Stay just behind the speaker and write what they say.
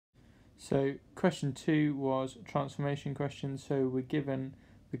So question 2 was a transformation question. So we're given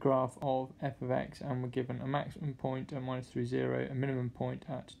the graph of f of x and we're given a maximum point at -3, 0, a minimum point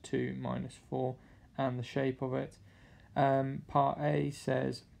at 2, -4, and the shape of it. Part A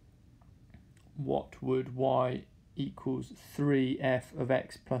says, what would y equals 3f of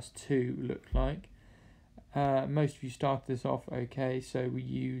x plus 2 look like? Most of you started this off okay, so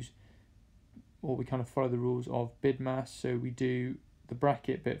we kind of follow the rules of BIDMAS, so we do the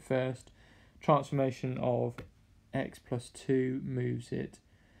bracket bit first. Transformation of x plus 2 moves it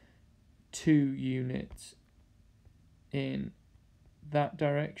 2 units in that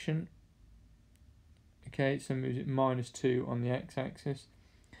direction. Okay, so moves it -2 on the x-axis.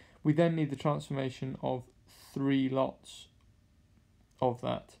 We then need the transformation of 3 lots of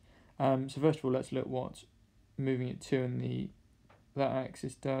that. So first of all, let's look what moving it 2 in that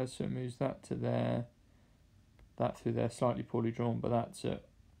axis does. So it moves that to there, that through there, slightly poorly drawn, but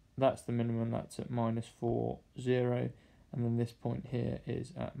that's the minimum. That's at -4, 0, and then this point here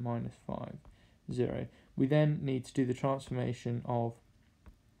is at -5, 0. We then need to do the transformation of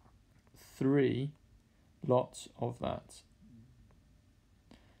 3 lots of that.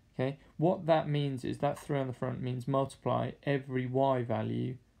 Okay, what that means is that 3 on the front means multiply every y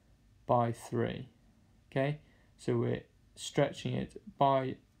value by 3. Okay, so we're stretching it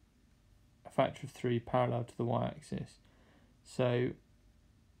by a factor of 3 parallel to the y-axis. So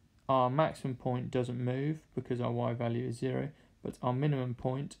our maximum point doesn't move because our y value is 0, but our minimum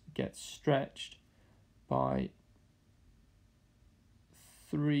point gets stretched by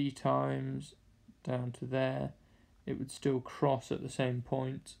 3 times down to there. It would still cross at the same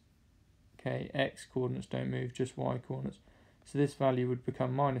point. Okay, x coordinates don't move, just y coordinates. So this value would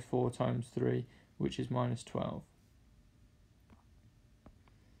become -4 times 3, which is -12.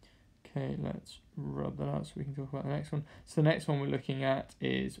 Okay, let's rub that out so we can talk about the next one. So the next one we're looking at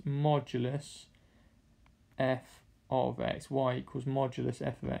is modulus f of x. Y equals modulus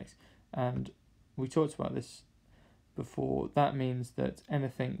f of x. And we talked about this before. That means that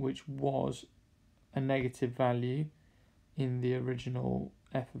anything which was a negative value in the original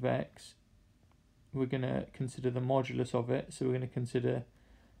f of x, we're going to consider the modulus of it. So we're going to consider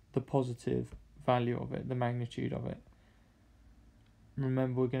the positive value of it, the magnitude of it.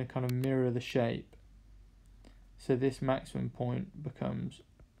 Remember, we're going to kind of mirror the shape. So this maximum point becomes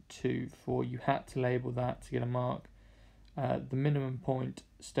 2, 4. You had to label that to get a mark. The minimum point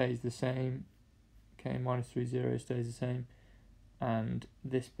stays the same. Okay, -3, 0 stays the same. And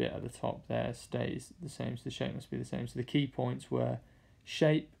this bit at the top there stays the same, so the shape must be the same. So the key points were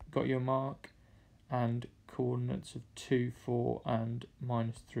shape, got your mark, and coordinates of 2, 4, and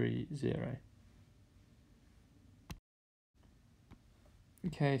 -3, 0.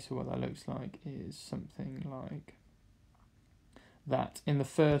 Okay, so what that looks like is something like that. In the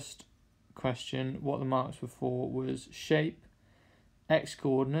first question, what the marks were for was shape, x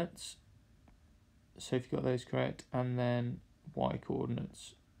coordinates, so if you got those correct, and then y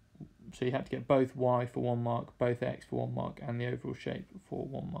coordinates. So you had to get both y for 1 mark, both x for 1 mark, and the overall shape for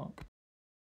 1 mark.